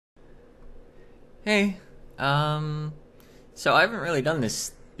Hey, um, so I haven't really done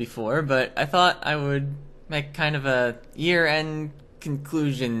this before, but I thought I would make kind of a year-end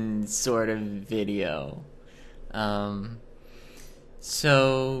conclusion sort of video. Um,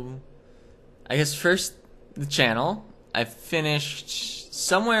 so I guess first the channel. I've finished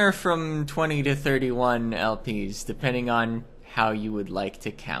somewhere from 20 to 31 LPs, depending on how you would like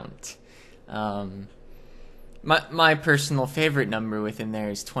to count. Um, my personal favorite number within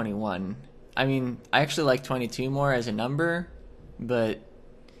there is 21. I mean, I actually like 22 more as a number, but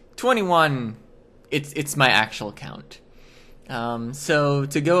 21, it's my actual count. So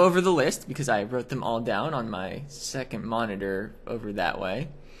to go over the list, because I wrote them all down on my second monitor over that way.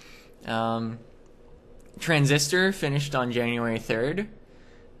 Um, Transistor finished on January 3rd,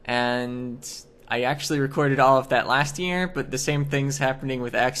 and I actually recorded all of that last year, but the same thing's happening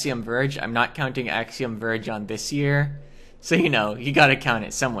with Axiom Verge. I'm not counting Axiom Verge on this year, so you gotta count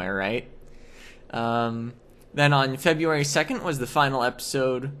it somewhere, right? Then on February 2nd was the final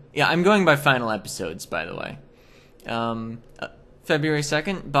episode. Yeah, I'm going by final episodes, by the way. February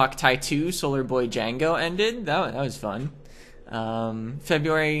 2nd, Boktai 2, Solar Boy Django ended. That was fun.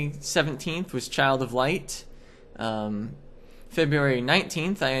 February 17th was Child of Light. February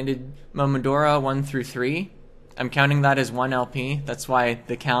 19th, I ended Momodora 1 through 3. I'm counting that as one LP. That's why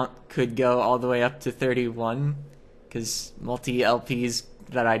the count could go all the way up to 31, because multi-LPs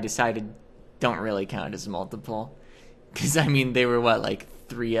that I decided don't really count as multiple. Because, I mean, they were, like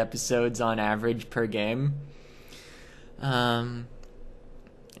 3 episodes on average per game. And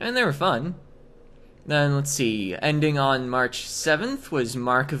they were fun. Then, let's see, ending on March 7th was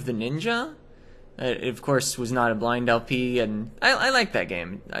Mark of the Ninja. It, of course, was not a blind LP, and I like that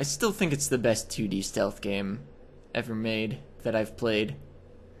game. I still think it's the best 2D stealth game ever made that I've played.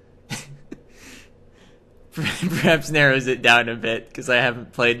 Perhaps narrows it down a bit, because I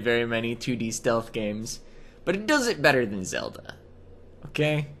haven't played very many 2D stealth games. But it does it better than Zelda.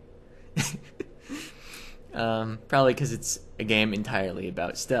 Okay? Probably because it's a game entirely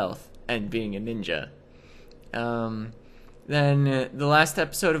about stealth and being a ninja. Then the last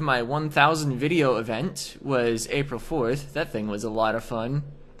episode of my 1000 video event was April 4th. That thing was a lot of fun.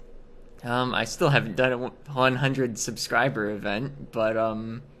 I still haven't done a 100 subscriber event, but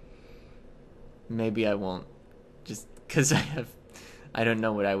maybe I won't, just because I don't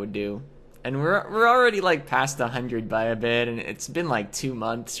know what I would do. And we're already like past 100 by a bit, and it's been like 2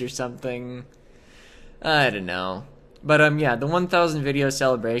 months or something. I don't know. But yeah, the 1000 video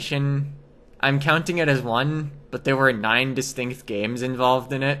celebration, I'm counting it as one, but there were 9 distinct games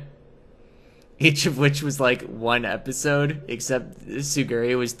involved in it. Each of which was like 1 episode, except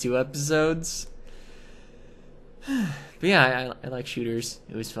Suguri was 2 episodes. But yeah, I like shooters.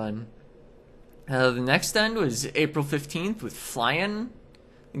 It was fun. The next end was April 15th with Flyin'.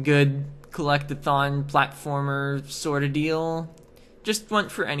 Good collectathon platformer sort of deal. Just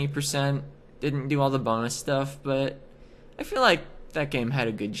went for any percent. Didn't do all the bonus stuff, but I feel like that game had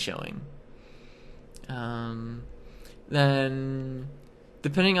a good showing. Then,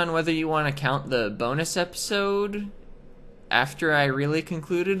 depending on whether you want to count the bonus episode after I really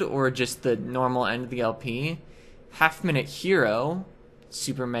concluded or just the normal end of the LP, Half Minute Hero,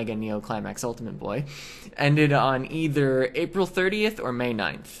 Super Mega Neo Climax Ultimate Boy, ended on either April 30th or May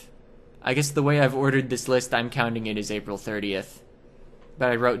 9th. I guess the way I've ordered this list, I'm counting it as April 30th.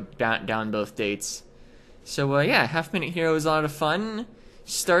 But I wrote down both dates. So yeah, Half Minute Hero was a lot of fun.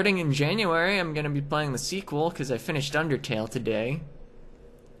 Starting in January, I'm going to be playing the sequel, because I finished Undertale today,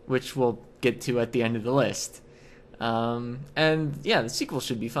 which we'll get to at the end of the list. And yeah, the sequel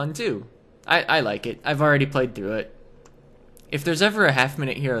should be fun too. I like it. I've already played through it. If there's ever a Half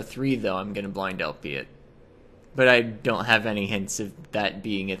Minute Hero 3, though, I'm going to blind LP it. But I don't have any hints of that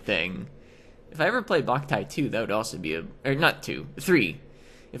being a thing. If I ever play Boktai 2, that would also be or not 2, 3.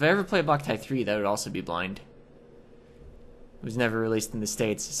 If I ever play Boktai 3, that would also be blind. It was never released in the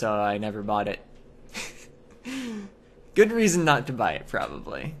States, so I never bought it. Good reason not to buy it,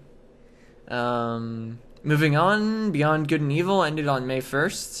 probably. Moving on, Beyond Good and Evil ended on May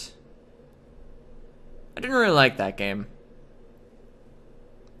 1st. I didn't really like that game.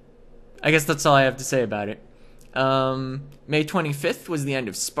 I guess that's all I have to say about it. May 25th was the end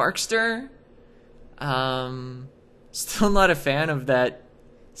of Sparkster. Still not a fan of that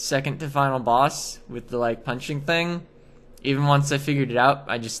second to final boss with the like punching thing. Even once I figured it out,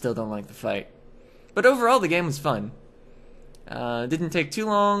 I just still don't like the fight. But overall, the game was fun. Didn't take too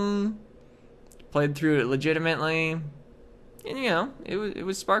long. Played through it legitimately. And it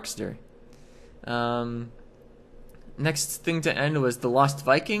was Sparkster. Next thing to end was The Lost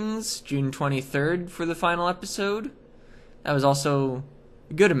Vikings, June 23rd for the final episode. That was also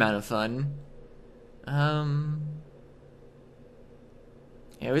a good amount of fun. Um,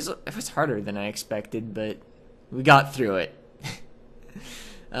 yeah, it was harder than I expected, but we got through it.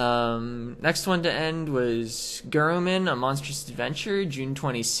 Next one to end was Gurumin, A Monstrous Adventure, June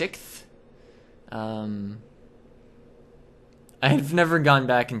 26th. I've never gone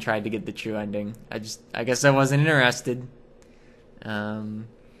back and tried to get the true ending. I guess I wasn't interested. July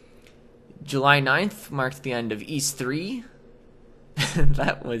 9th marked the end of East 3.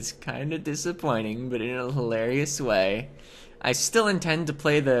 That was kind of disappointing, but in a hilarious way. I still intend to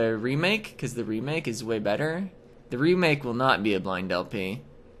play the remake, because the remake is way better. The remake will not be a blind LP,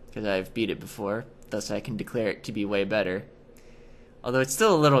 because I've beat it before, thus I can declare it to be way better. Although it's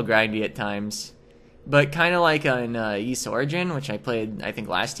still a little grindy at times. But kind of like on Ys Origin, which I played, I think,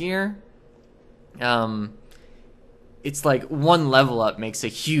 last year. It's like one level up makes a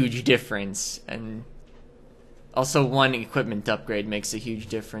huge difference, and also one equipment upgrade makes a huge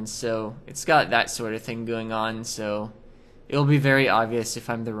difference. So it's got that sort of thing going on, so it'll be very obvious if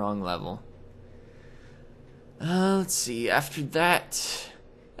I'm the wrong level. Let's see, after that...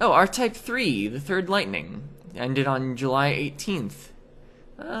 Oh, R-Type 3, The Third Lightning, ended on July 18th.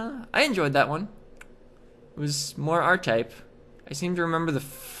 I enjoyed that one. It was more R-Type. I seem to remember the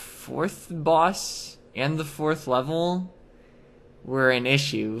fourth boss and the fourth level were an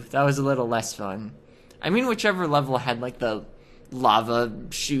issue. That was a little less fun. I mean, whichever level had, like, the lava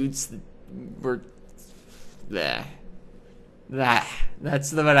chutes that were... Bleh.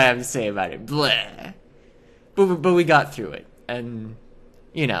 That's what I have to say about it. Bleh. But we got through it. And,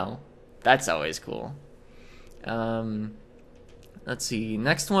 you know, that's always cool. Let's see.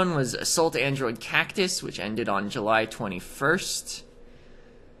 Next one was Assault Android Cactus, which ended on July 21st.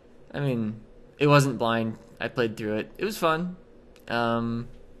 I mean, it wasn't blind. I played through it. It was fun.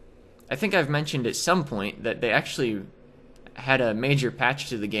 I think I've mentioned at some point that they actually had a major patch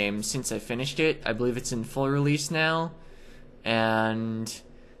to the game since I finished it. I believe it's in full release now. And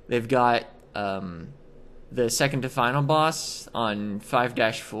they've got the second to final boss on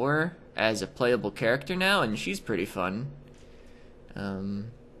 5-4 as a playable character now, and she's pretty fun.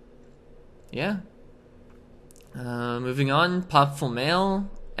 Yeah. Moving on, Popful Mail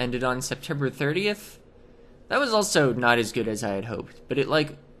ended on September 30th. That was also not as good as I had hoped, but it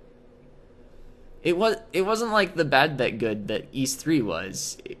wasn't like the bad that good that East 3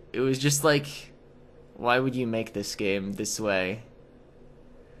 was. It was just like, why would you make this game this way?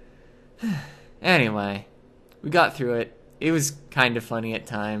 Anyway, we got through it. It was kind of funny at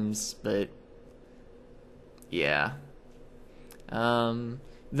times, but yeah.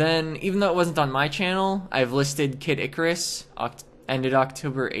 Then, even though it wasn't on my channel, I've listed Kid Icarus, ended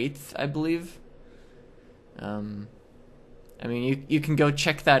October 8th, I believe. I mean, you can go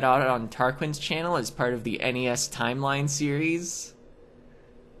check that out on Tarquin's channel as part of the NES Timeline series.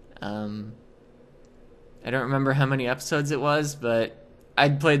 I don't remember how many episodes it was, but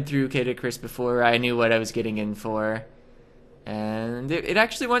I'd played through Kid Icarus before. I knew what I was getting in for, and it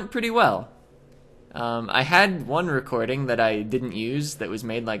actually went pretty well. I had one recording that I didn't use that was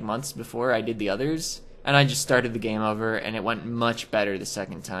made like months before I did the others, and I just started the game over, and it went much better the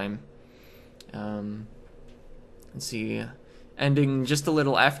second time. Let's see. Ending just a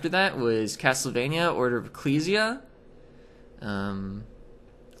little after that was Castlevania Order of Ecclesia.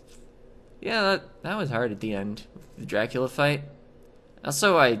 Yeah, that was hard at the end, the Dracula fight.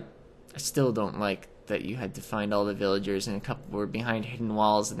 Also, I still don't like that you had to find all the villagers and a couple were behind hidden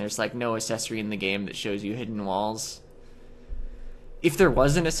walls and there's like no accessory in the game that shows you hidden walls. If there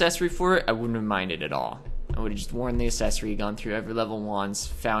was an accessory for it, I wouldn't have minded at all. I would have just worn the accessory, gone through every level once,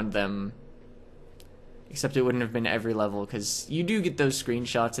 found them. Except it wouldn't have been every level, because you do get those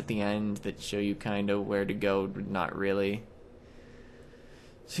screenshots at the end that show you kind of where to go, but not really.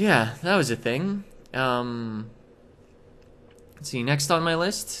 So yeah, that was a thing. Let's see, next on my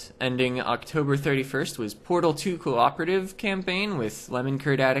list, ending October 31st, was Portal 2 Cooperative Campaign with Lemon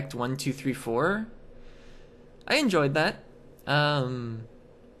Curd Addict 1234. I enjoyed that.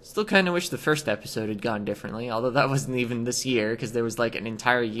 Still kind of wish the first episode had gone differently, although that wasn't even this year, because there was like an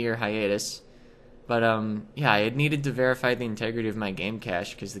entire year hiatus. But, yeah, I had needed to verify the integrity of my game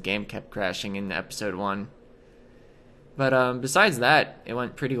cache, because the game kept crashing in episode 1. But, besides that, it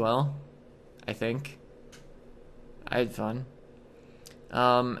went pretty well, I think. I had fun.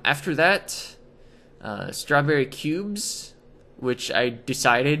 After that, Strawberry Cubes, which I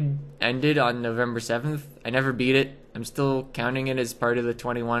decided ended on November 7th. I never beat it. I'm still counting it as part of the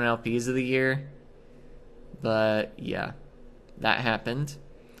 21 LPs of the year. But, yeah, that happened.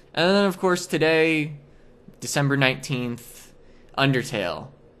 And then, of course, today, December 19th, Undertale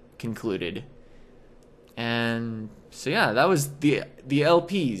concluded. And So yeah, that was the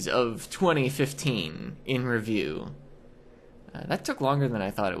LPs of 2015 in review. That took longer than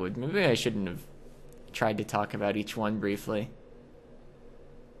I thought it would. Maybe I shouldn't have tried to talk about each one briefly.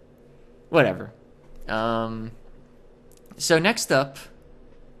 Whatever. So next up,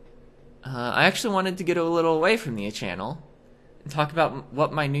 I actually wanted to get a little away from the channel and talk about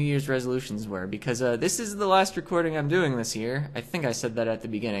what my New Year's resolutions were, because this is the last recording I'm doing this year. I think I said that at the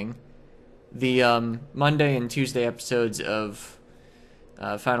beginning. The Monday and Tuesday episodes of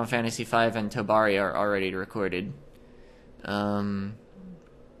Final Fantasy V and Tobari are already recorded. Yeah,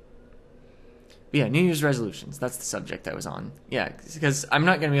 New Year's resolutions. That's the subject I was on. Yeah, because I'm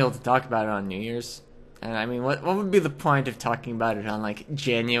not going to be able to talk about it on New Year's. And I mean, what would be the point of talking about it on, like,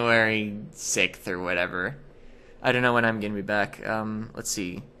 January 6th or whatever? I don't know when I'm going to be back. Let's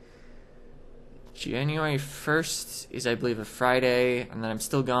see. January 1st is, I believe, a Friday, and then I'm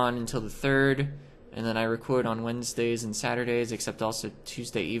still gone until the 3rd, and then I record on Wednesdays and Saturdays, except also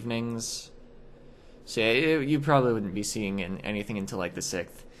Tuesday evenings. So yeah, you probably wouldn't be seeing anything until, like, the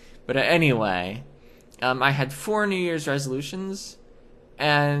 6th. But anyway, I had 4 New Year's resolutions,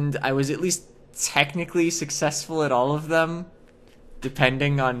 and I was at least technically successful at all of them,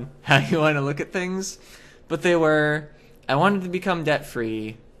 depending on how you want to look at things. But they were, I wanted to become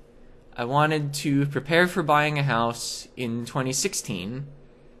debt-free, I wanted to prepare for buying a house in 2016,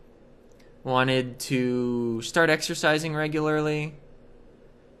 wanted to start exercising regularly,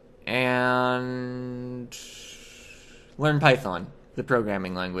 and learn Python, the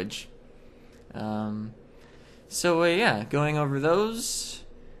programming language. So yeah, going over those.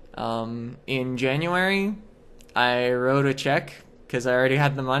 In January, I wrote a check because I already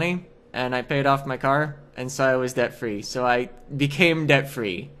had the money, and I paid off my car, and so I was debt-free. So I became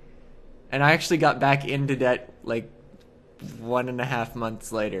debt-free. And I actually got back into debt like 1.5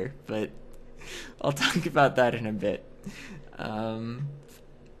 months later, but I'll talk about that in a bit. But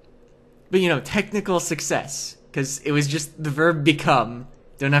you know, technical success, because it was just the verb become.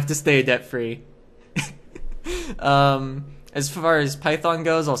 Don't have to stay debt-free. As far as Python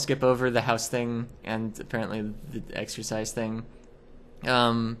goes, I'll skip over the house thing and apparently the exercise thing.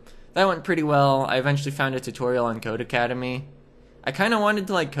 That went pretty well. I eventually found a tutorial on Code Academy. I kind of wanted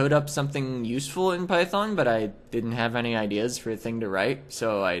to like code up something useful in Python, but I didn't have any ideas for a thing to write,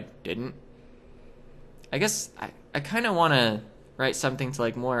 so I didn't. I guess I kind of want to write something to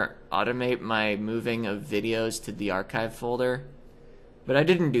like more automate my moving of videos to the archive folder. But I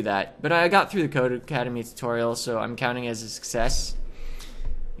didn't do that. But I got through the Code Academy tutorial, so I'm counting it as a success.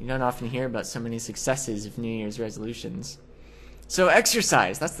 You don't often hear about so many successes of New Year's resolutions. So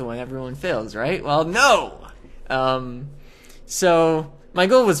exercise, that's the one everyone fails, right? Well, no! So my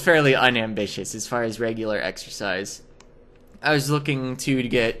goal was fairly unambitious as far as regular exercise. I was looking to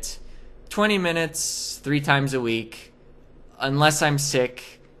get 20 minutes 3 times a week, unless I'm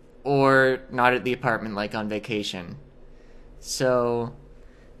sick or not at the apartment like on vacation. So,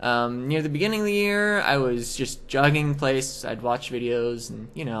 near the beginning of the year, I was just jogging in place. I'd watch videos and,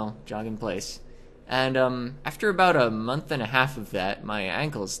 you know, jog in place. And, after about 1.5 months of that, my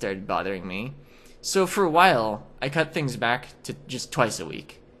ankles started bothering me. So for a while, I cut things back to just twice a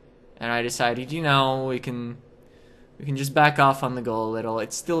week. And I decided, you know, we can just back off on the goal a little.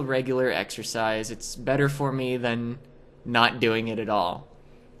 It's still regular exercise. It's better for me than not doing it at all.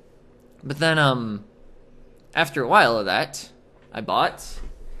 But then, after a while of that, I bought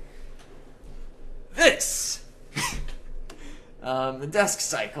this! The desk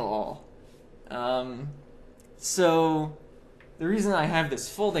cycle. So, the reason I have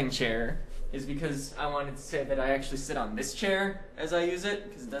this folding chair is because I wanted to say that I actually sit on this chair as I use it,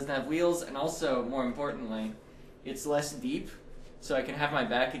 because it doesn't have wheels, and also, more importantly, it's less deep, so I can have my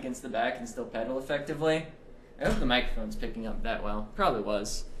back against the back and still pedal effectively. I hope the microphone's picking up that well. Probably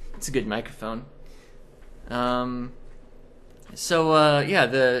was. It's a good microphone. Yeah,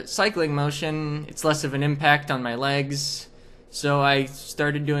 the cycling motion, it's less of an impact on my legs, so I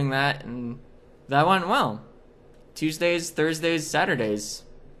started doing that, and that went well. Tuesdays, Thursdays, Saturdays,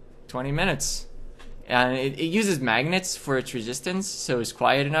 20 minutes. And it uses magnets for its resistance, so it's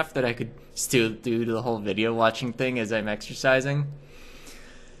quiet enough that I could still do the whole video watching thing as I'm exercising.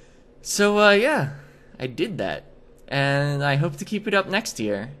 So, yeah, I did that. And I hope to keep it up next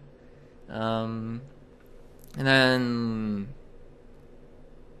year. And then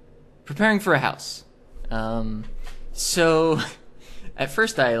preparing for a house. So at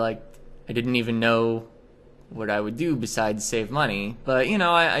first I didn't even know what I would do besides save money, but you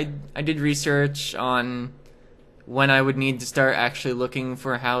know, I did research on when I would need to start actually looking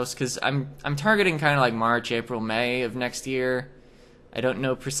for a house, because I'm targeting kind of like March, April, May of next year. I don't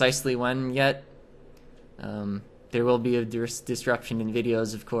know precisely when yet. there will be a disruption in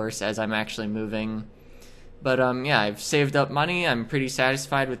videos, of course, as I'm actually moving. But yeah, I've saved up money. I'm pretty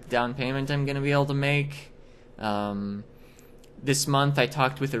satisfied with the down payment I'm going to be able to make. This month I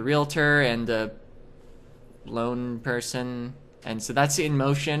talked with a realtor and a loan person, and so that's in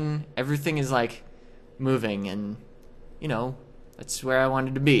motion. Everything is like moving, and you know, that's where I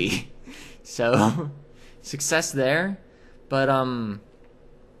wanted to be. So success there. But let's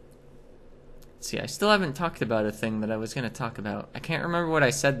see, I still haven't talked about a thing that I was going to talk about. I can't remember what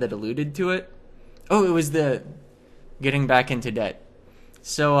I said that alluded to it. Oh, it was the getting back into debt.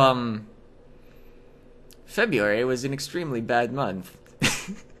 So February was an extremely bad month.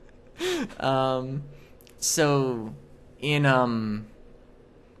 So in I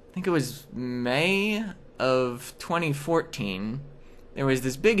think it was May of 2014, there was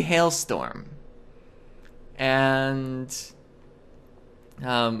this big hailstorm, and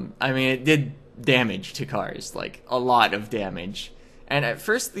I mean, it did damage to cars, like a lot of damage. And at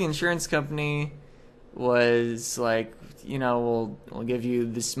first the insurance company was like, you know, we'll give you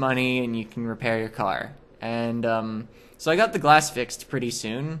this money and you can repair your car. And so I got the glass fixed pretty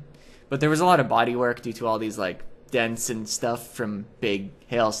soon, but there was a lot of body work due to all these like dents and stuff from big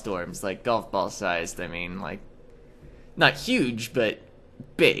hailstorms, like golf ball sized. I mean, like not huge, but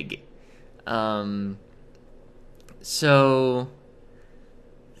big. So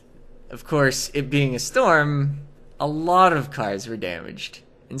of course, it being a storm, a lot of cars were damaged.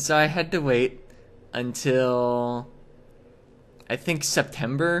 And so I had to wait until I think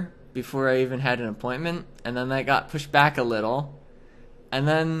September before I even had an appointment, and then that got pushed back a little, and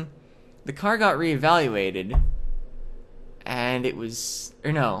then the car got reevaluated, and it was,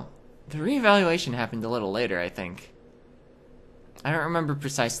 or no, the reevaluation happened a little later, I think. I don't remember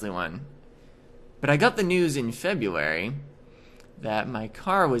precisely when, but I got the news in February that my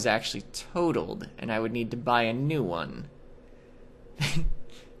car was actually totaled and I would need to buy a new one.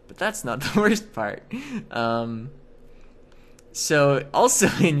 But that's not the worst part. So also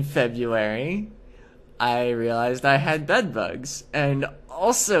in February, I realized I had bed bugs. And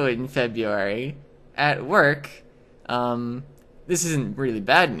also in February, at work, this isn't really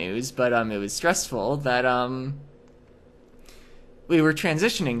bad news, but it was stressful that we were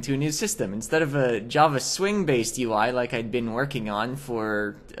transitioning to a new system. Instead of a Java Swing-based UI like I'd been working on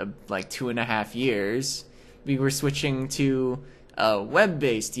for like 2.5 years, we were switching to a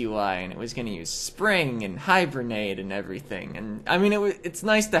web-based UI, and it was going to use Spring and Hibernate and everything. And I mean, it's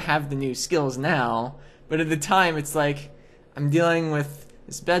nice to have the new skills now, but at the time it's like I'm dealing with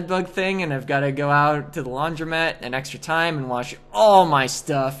this bedbug thing, and I've got to go out to the laundromat an extra time and wash all my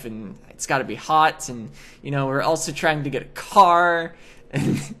stuff, and it's got to be hot, and you know, we're also trying to get a car.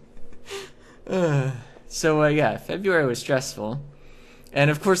 And so yeah, February was stressful. And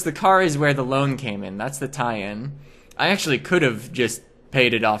of course the car is where the loan came in. That's the tie-in. I actually could have just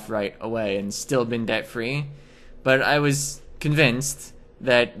paid it off right away and still been debt-free, but I was convinced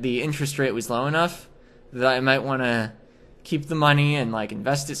that the interest rate was low enough that I might want to keep the money and like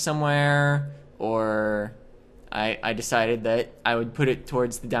invest it somewhere, or I decided that I would put it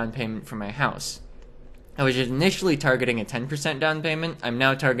towards the down payment for my house. I was initially targeting a 10% down payment. I'm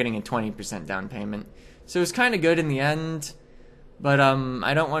now targeting a 20% down payment. So it was kind of good in the end, but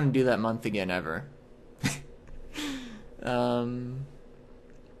I don't want to do that month again ever.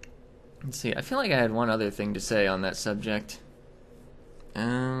 Let's see. I feel like I had one other thing to say on that subject.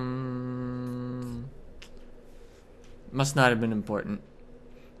 Must not have been important.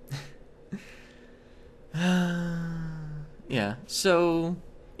 Yeah, so,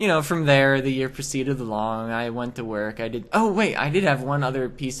 you know, from there, the year proceeded along. I went to work. I did have one other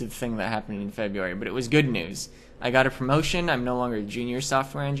piece of thing that happened in February, but it was good news. I got a promotion. I'm no longer a junior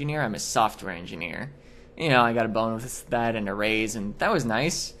software engineer. I'm a software engineer. You know, I got a bonus with that and a raise, and that was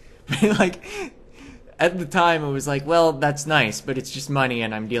nice. But, like, at the time, it was like, well, that's nice, but it's just money,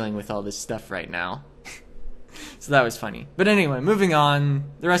 and I'm dealing with all this stuff right now. So that was funny. But anyway, moving on.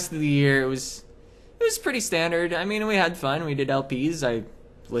 The rest of the year, it was pretty standard. I mean, we had fun. We did LPs. I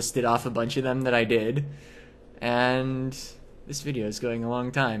listed off a bunch of them that I did. And this video is going a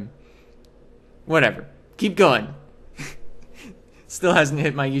long time. Whatever. Keep going. Still hasn't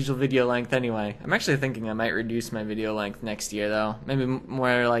hit my usual video length anyway. I'm actually thinking I might reduce my video length next year, though. Maybe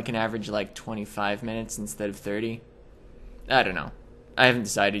more like an average like 25 minutes instead of 30. I don't know. I haven't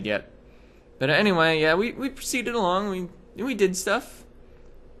decided yet. But anyway, yeah, we proceeded along. We did stuff.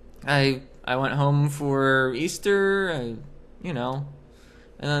 I went home for Easter, you know.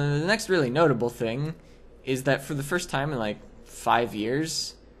 And then the next really notable thing is that for the first time in like 5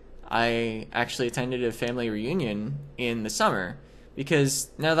 years, I actually attended a family reunion in the summer.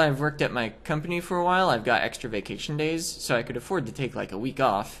 because now that I've worked at my company for a while, I've got extra vacation days, so I could afford to take like a week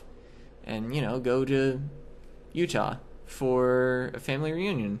off and, go to Utah for a family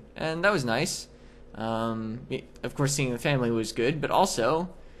reunion. And that was nice. Of course, seeing the family was good, but also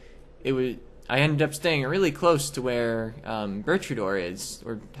I ended up staying really close to where Bertrudor is,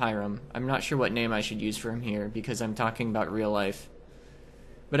 or Hiram. I'm not sure what name I should use for him here because I'm talking about real life.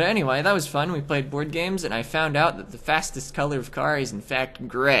 But anyway, that was fun. We played board games, and I found out that the fastest color of car is in fact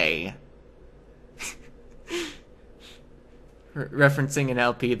gray. Referencing an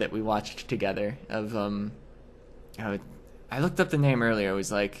LP that we watched together of, I looked up the name earlier. It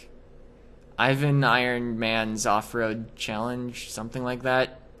was like Ivan Iron Man's Off-Road Challenge, something like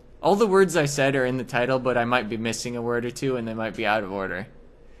that. All the words I said are in the title, but I might be missing a word or two, and they might be out of order.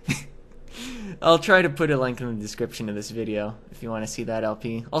 I'll try to put a link in the description of this video if you want to see that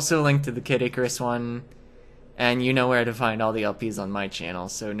LP. Also a link to the Kid Icarus one, and you know where to find all the LPs on my channel,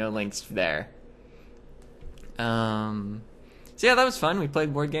 so no links there. So yeah, that was fun. We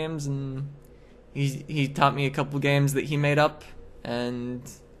played board games, and he taught me a couple games that he made up, and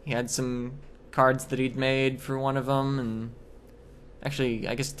he had some cards that he'd made for one of them, and actually,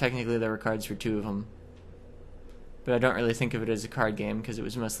 I guess technically there were cards for two of them. But I don't really think of it as a card game because it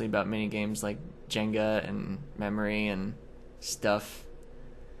was mostly about mini games like Jenga and memory and stuff.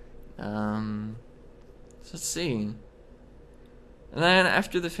 So let's see. And then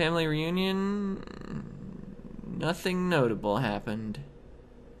after the family reunion, nothing notable happened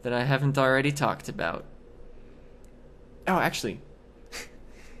that I haven't already talked about. Oh, actually,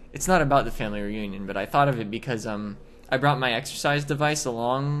 it's not about the family reunion, but I thought of it because I brought my exercise device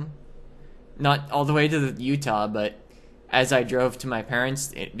along. Not all the way to Utah, but as I drove to my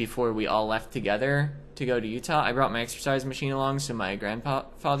parents before we all left together to go to Utah, I brought my exercise machine along so my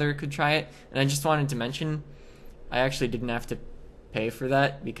grandfather could try it. And I just wanted to mention, I actually didn't have to pay for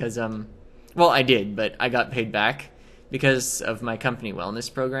that because, well, I did, but I got paid back because of my company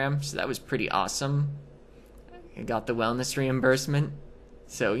wellness program. So that was pretty awesome. I got the wellness reimbursement.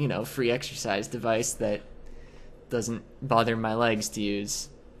 So, free exercise device that doesn't bother my legs to use.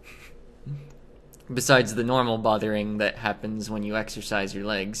 Besides the normal bothering that happens when you exercise your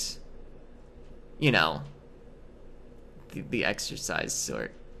legs. The exercise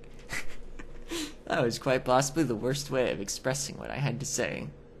sort. That was quite possibly the worst way of expressing what I had to say.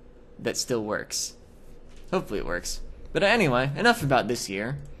 That still works. Hopefully it works. But anyway, enough about this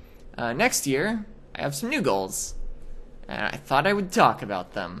year. Next year, I have some new goals. And I thought I would talk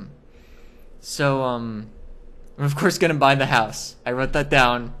about them. So, I'm of course gonna buy the house. I wrote that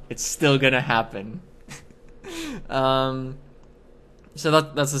down. It's still gonna happen. So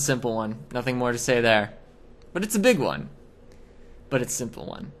that's a simple one. Nothing more to say there. But it's a big one. But it's a simple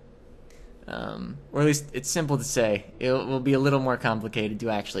one. Or at least it's simple to say. It will be a little more complicated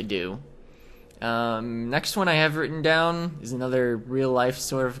to actually do. Next one I have written down is another real life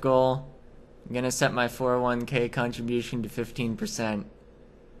sort of goal. I'm gonna set my 401k contribution to 15%.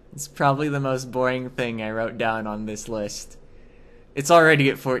 It's probably the most boring thing I wrote down on this list. It's already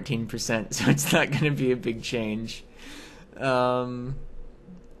at 14%, so it's not going to be a big change. Moving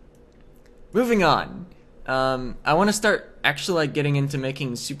on. I want to start actually getting into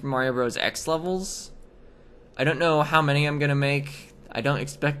making Super Mario Bros. X levels. I don't know how many I'm going to make. I don't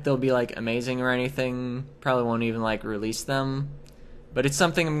expect they'll be amazing or anything. Probably won't even release them. But it's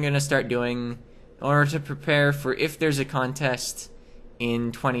something I'm going to start doing in order to prepare for if there's a contest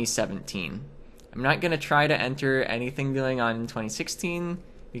in 2017. I'm not going to try to enter anything going on in 2016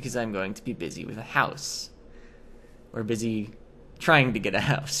 because I'm going to be busy with a house. Or busy trying to get a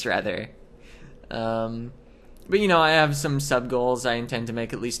house, rather. But I have some sub-goals. I intend to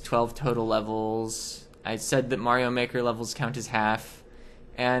make at least 12 total levels. I said that Mario Maker levels count as half.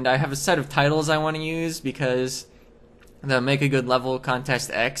 And I have a set of titles I want to use because the Make a Good Level Contest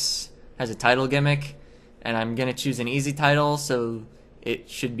X has a title gimmick. And I'm going to choose an easy title, so it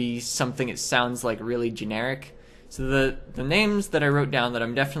should be something that sounds really generic. So the names that I wrote down that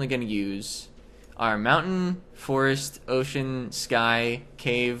I'm definitely going to use are Mountain, Forest, Ocean, Sky,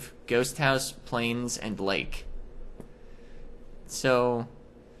 Cave, Ghost House, Plains, and Lake. So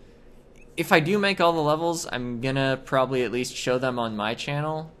if I do make all the levels, I'm going to probably at least show them on my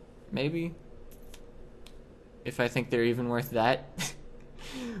channel, maybe. If I think they're even worth that.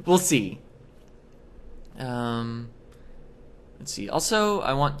 We'll see. Let's see. Also,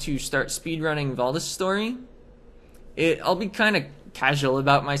 I want to start speedrunning Valdis Story. I'll be kind of casual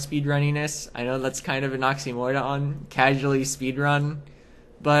about my speedrunniness. I know that's kind of an oxymoron, casually speedrun,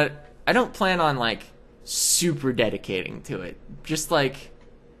 but I don't plan on super dedicating to it. Just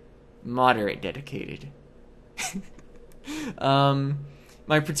moderate dedicated.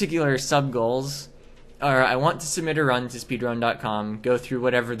 My particular sub-goals are I want to submit a run to speedrun.com, go through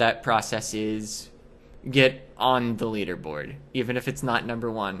whatever that process is, get on the leaderboard, even if it's not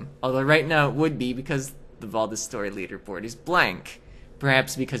number 1. Although right now it would be because the Valdis Story leaderboard is blank.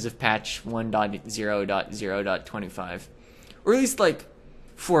 Perhaps because of patch 1.0.0.25. Or at least like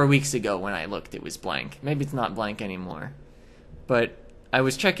 4 weeks ago when I looked it was blank. Maybe it's not blank anymore. But I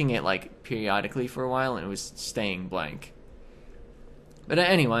was checking it like periodically for a while and it was staying blank. But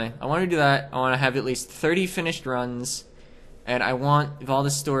anyway, I want to do that. I want to have at least 30 finished runs. And I want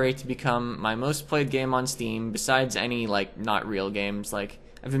Valdis Story to become my most played game on Steam besides any like not real games. Like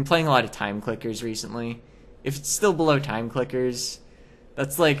I've been playing a lot of time clickers recently. If it's still below time clickers,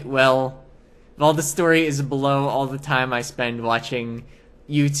 that's like, well, Valdis Story is below all the time I spend watching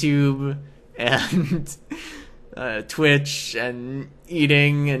YouTube and Twitch and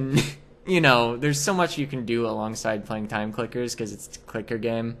eating and, you know, there's so much you can do alongside playing time clickers because it's a clicker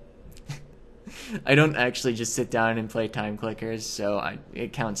game. I don't actually just sit down and play time clickers, so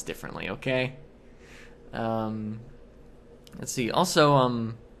it counts differently, okay? Let's see.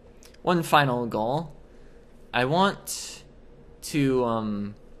 Also, one final goal. I want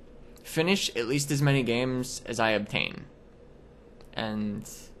to finish at least as many games as I obtain. And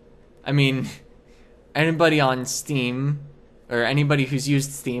I mean, anybody on Steam, or anybody who's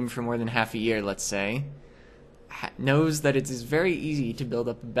used Steam for more than half a year, let's say, knows that it is very easy to build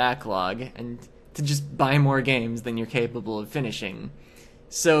up a backlog and to just buy more games than you're capable of finishing.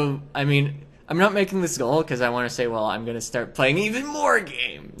 So, I mean, I'm not making this goal because I want to say, well, I'm going to start playing even more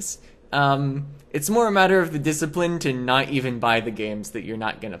games. It's more a matter of the discipline to not even buy the games that you're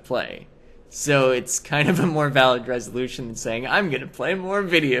not going to play. So it's kind of a more valid resolution than saying, I'm going to play more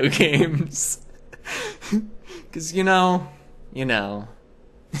video games. Because, you know.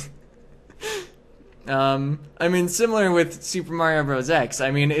 I mean, similar with Super Mario Bros. X,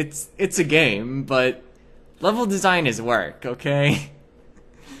 I mean, it's a game, but level design is work, okay?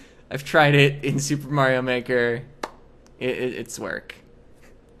 I've tried it in Super Mario Maker. It's work.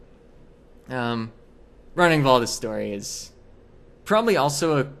 Running Valdis Story is probably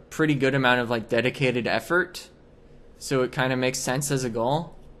also a pretty good amount of like dedicated effort, so it kind of makes sense as a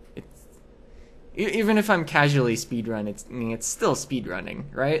goal. Even if I'm casually speedrun, it's still speedrunning,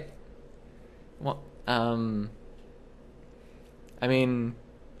 right? Well, I mean,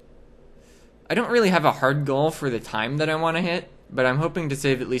 I don't really have a hard goal for the time that I want to hit, but I'm hoping to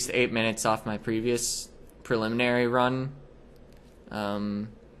save at least 8 minutes off my previous preliminary run.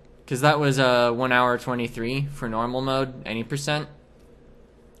 Because that was 1 hour 23 for normal mode, any percent.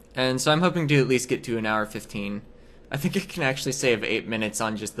 And so I'm hoping to at least get to 1 hour 15. I think I can actually save 8 minutes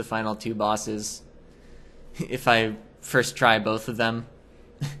on just the final 2 bosses if I first try both of them.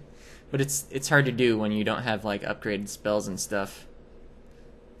 But it's hard to do when you don't have like upgraded spells and stuff.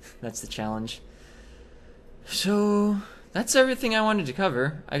 That's the challenge. So that's everything I wanted to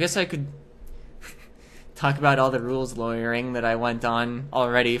cover. I guess I could talk about all the rules lawyering that I went on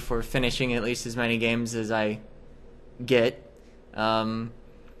already for finishing at least as many games as I get.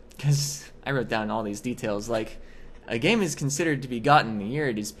 Because I wrote down all these details, like, a game is considered to be gotten the year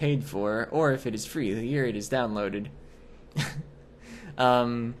it is paid for, or if it is free, the year it is downloaded.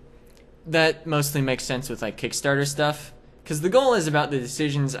 That mostly makes sense with, like, Kickstarter stuff, because the goal is about the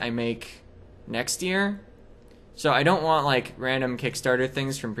decisions I make next year. So I don't want, like, random Kickstarter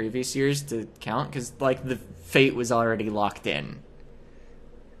things from previous years to count, because, like, the fate was already locked in.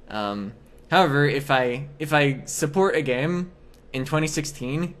 However, if I support a game in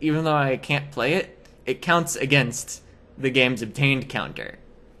 2016, even though I can't play it, it counts against the game's obtained counter.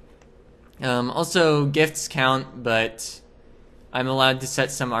 Also, gifts count, but I'm allowed to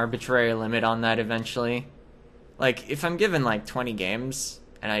set some arbitrary limit on that eventually. Like, if I'm given, like, 20 games,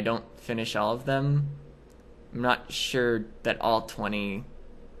 and I don't finish all of them, I'm not sure that all 20,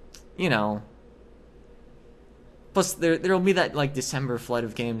 you know. Plus, there'll be that, like, December flood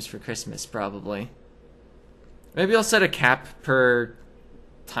of games for Christmas, probably. Maybe I'll set a cap per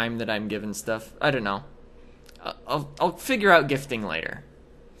time that I'm given stuff. I don't know. I'll figure out gifting later.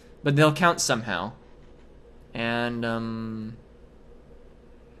 But they'll count somehow. And,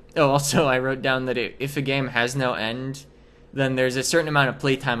 oh, also, I wrote down that if a game has no end, then there's a certain amount of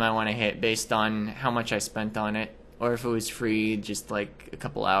playtime I want to hit based on how much I spent on it. Or if it was free, just like a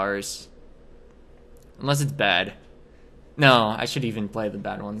couple hours. Unless it's bad. No, I should even play the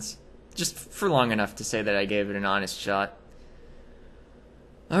bad ones. Just for long enough to say that I gave it an honest shot.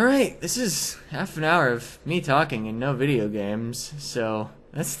 Alright, this is half an hour of me talking and no video games, so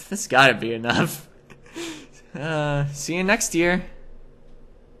that's gotta be enough. See you next year.